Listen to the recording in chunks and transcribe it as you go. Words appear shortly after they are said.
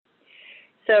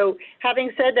So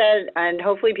having said that, and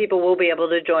hopefully people will be able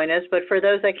to join us, but for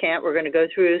those that can't, we're going to go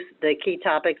through the key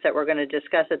topics that we're going to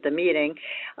discuss at the meeting.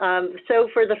 So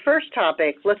for the first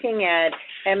topic, looking at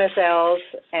MSLs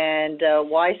and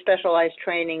why specialized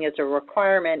training is a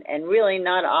requirement and really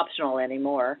not optional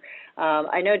anymore.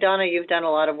 I know, Donna, you've done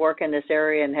a lot of work in this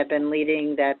area and have been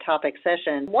leading that topic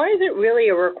session. Why is it really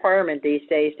a requirement these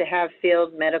days to have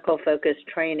field medical-focused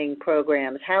training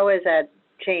programs? How has that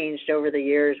changed over the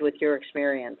years with your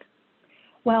experience?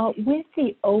 Well, with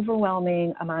the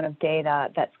overwhelming amount of data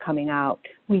that's coming out,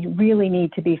 we really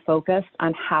need to be focused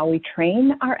on how we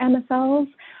train our MSLs.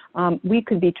 We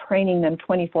could be training them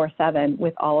 24/7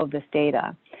 with all of this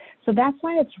data. So that's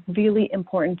why it's really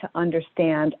important to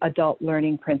understand adult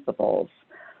learning principles.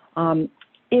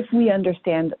 If we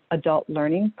understand adult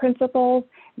learning principles,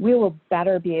 we will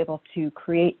better be able to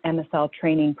create MSL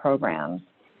training programs.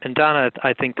 And Donna,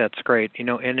 I think that's great. You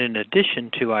know, and in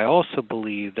addition to, I also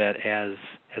believe that as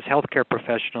healthcare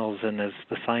professionals and as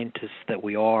the scientists that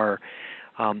we are,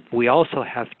 we also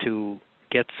have to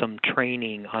get some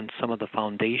training on some of the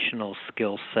foundational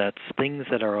skill sets, things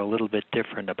that are a little bit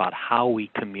different about how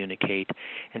we communicate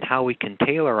and how we can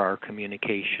tailor our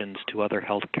communications to other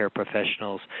healthcare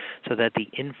professionals so that the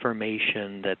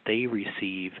information that they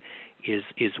receive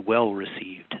is well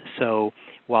received. So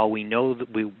while we know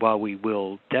that we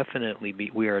will definitely be,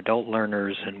 we are adult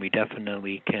learners and we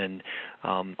definitely can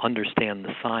understand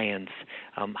the science,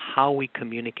 how we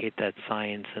communicate that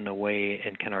science in a way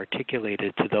and can articulate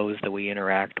it to those that we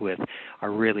interact with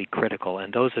are really critical.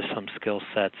 And those are some skill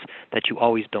sets that you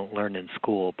always don't learn in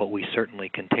school, but we certainly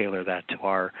can tailor that to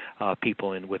our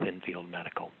people within field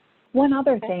medical. One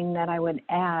other thing that I would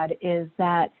add is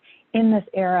that in this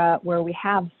era where we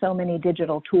have so many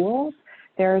digital tools,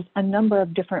 there's a number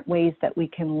of different ways that we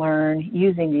can learn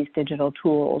using these digital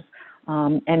tools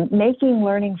and making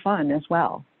learning fun as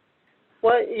well.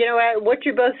 Well, you know, what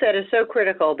you both said is so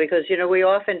critical because, you know, we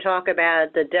often talk about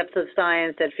the depth of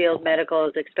science that field medical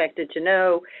is expected to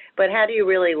know, but how do you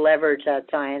really leverage that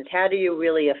science? How do you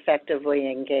really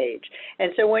effectively engage?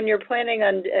 And so when you're planning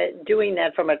on doing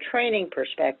that from a training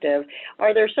perspective,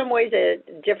 are there some ways,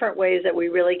 different ways that we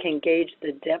really can gauge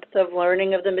the depth of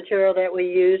learning of the material that we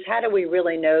use? How do we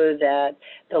really know that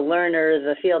the learner,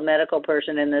 the field medical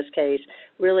person in this case,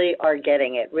 really are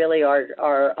getting it, really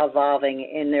are evolving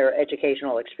in their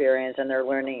educational experience and their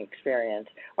learning experience?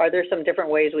 Are there some different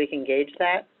ways we can gauge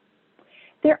that?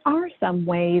 There are some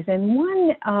ways, and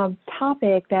one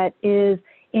topic that is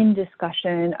in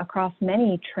discussion across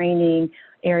many training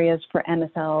areas for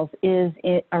MSLs is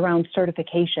around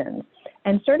certifications.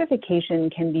 And certification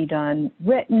can be done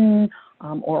written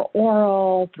or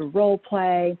oral, through role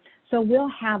play. So we'll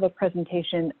have a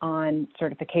presentation on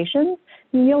certifications,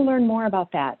 and you'll learn more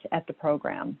about that at the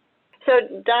program. So,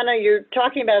 Donna, you're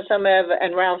talking about some of the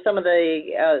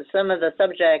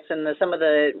subjects and some of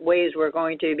the ways we're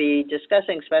going to be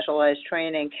discussing specialized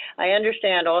training. I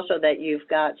understand also that you've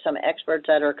got some experts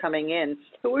that are coming in.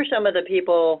 Who are some of the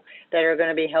people that are going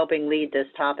to be helping lead this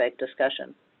topic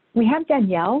discussion? We have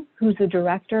Danielle, who's the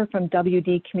director from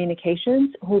WD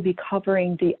Communications, who will be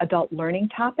covering the adult learning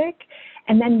topic.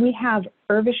 And then we have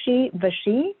Urvashi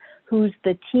Vashi, who's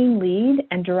the team lead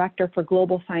and director for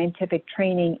global scientific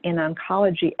training in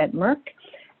oncology at Merck,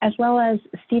 as well as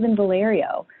Stephen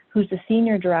Valerio, who's the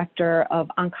senior director of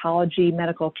oncology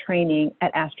medical training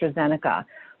at AstraZeneca,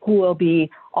 who will be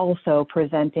also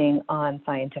presenting on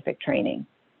scientific training.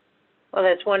 Well,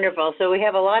 that's wonderful. So we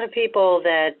have a lot of people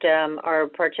that are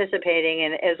participating,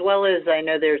 and as well as I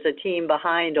know there's a team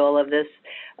behind all of this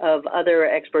of other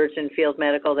experts in field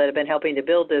medical that have been helping to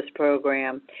build this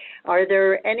program. Are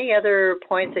there any other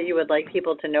points that you would like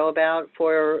people to know about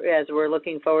as we're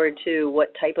looking forward to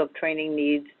what type of training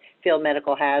needs field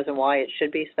medical has and why it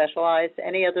should be specialized?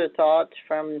 Any other thoughts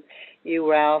from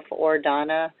you, Ralph, or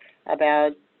Donna,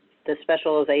 about the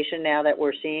specialization now that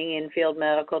we're seeing in field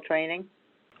medical training?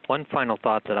 One final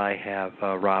thought that I have,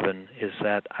 Robin, is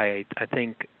that I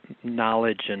think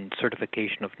knowledge and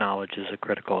certification of knowledge is a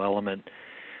critical element.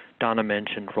 Donna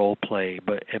mentioned role play,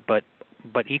 but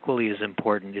equally as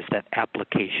important is that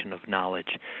application of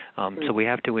knowledge. So we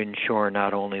have to ensure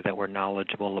not only that we're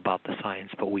knowledgeable about the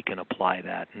science, but we can apply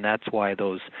that. And that's why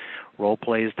those role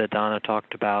plays that Donna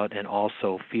talked about and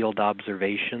also field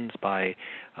observations by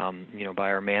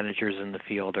our managers in the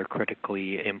field are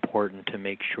critically important to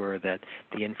make sure that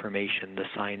the information, the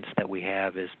science that we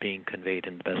have is being conveyed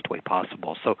in the best way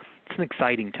possible. So it's an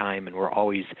exciting time, and we're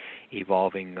always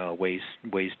evolving ways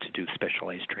to do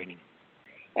specialized training.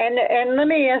 And let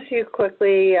me ask you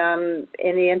quickly, in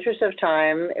the interest of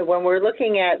time, when we're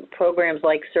looking at programs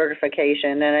like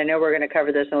certification, and I know we're going to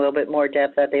cover this in a little bit more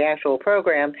depth at the actual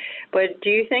program, but do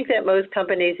you think that most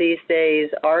companies these days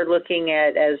are looking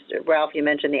at, as Ralph, you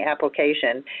mentioned, the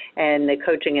application and the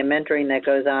coaching and mentoring that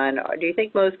goes on, do you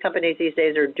think most companies these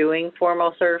days are doing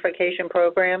formal certification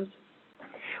programs?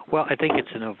 Well, I think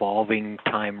it's an evolving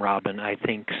time, Robin. I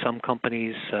think some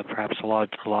companies, perhaps a lot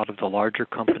of the larger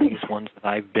companies, ones that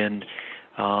I've been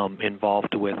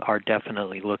involved with, are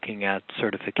definitely looking at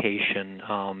certification.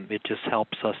 It just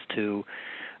helps us to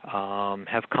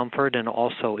have comfort, and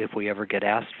also if we ever get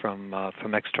asked from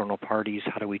external parties,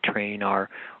 how do we train our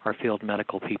field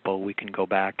medical people, we can go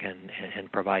back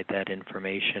and provide that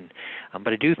information.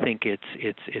 But I do think it's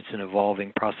an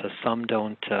evolving process. Some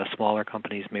don't. Smaller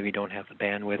companies maybe don't have the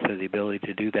bandwidth or the ability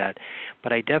to do that.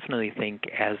 But I definitely think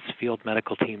as field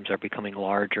medical teams are becoming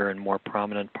larger and more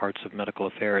prominent parts of medical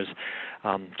affairs,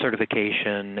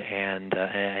 certification and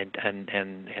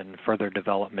further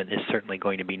development is certainly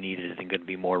going to be needed and going to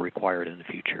be more required in the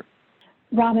future.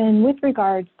 Robin, with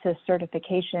regards to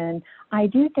certification, I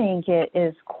do think it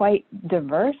is quite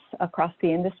diverse across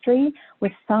the industry,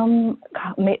 with some,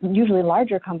 usually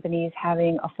larger companies,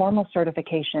 having a formal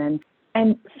certification.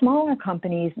 And smaller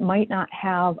companies might not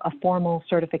have a formal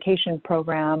certification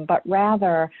program, but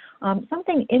rather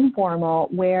something informal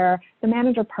where the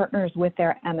manager partners with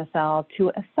their MSL to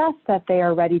assess that they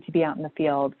are ready to be out in the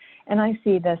field. And I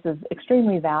see this as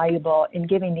extremely valuable in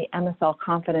giving the MSL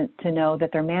confidence to know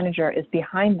that their manager is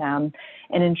behind them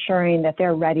and ensuring that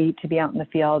they're ready to be out in the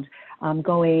field,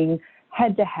 going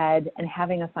head-to-head and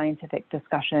having a scientific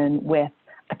discussion with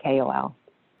a KOL.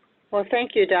 Well,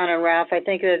 thank you, Donna and Ralph. I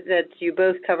think that you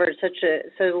both covered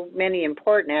so many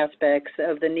important aspects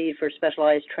of the need for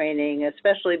specialized training,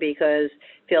 especially because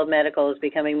field medical is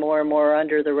becoming more and more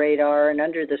under the radar and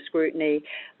under the scrutiny,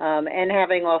 and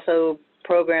having also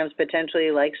programs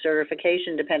potentially like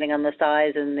certification, depending on the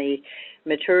size and the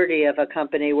maturity of a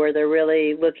company, where they're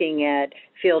really looking at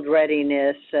field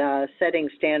readiness, setting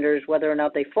standards, whether or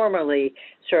not they formally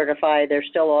certify. They're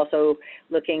still also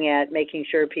looking at making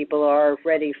sure people are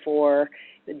ready for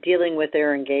dealing with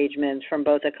their engagements from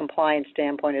both a compliance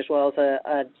standpoint as well as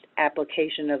a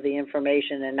application of the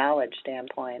information and knowledge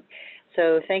standpoint.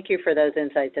 So thank you for those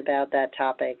insights about that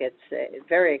topic. It's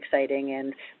very exciting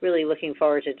and really looking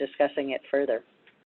forward to discussing it further.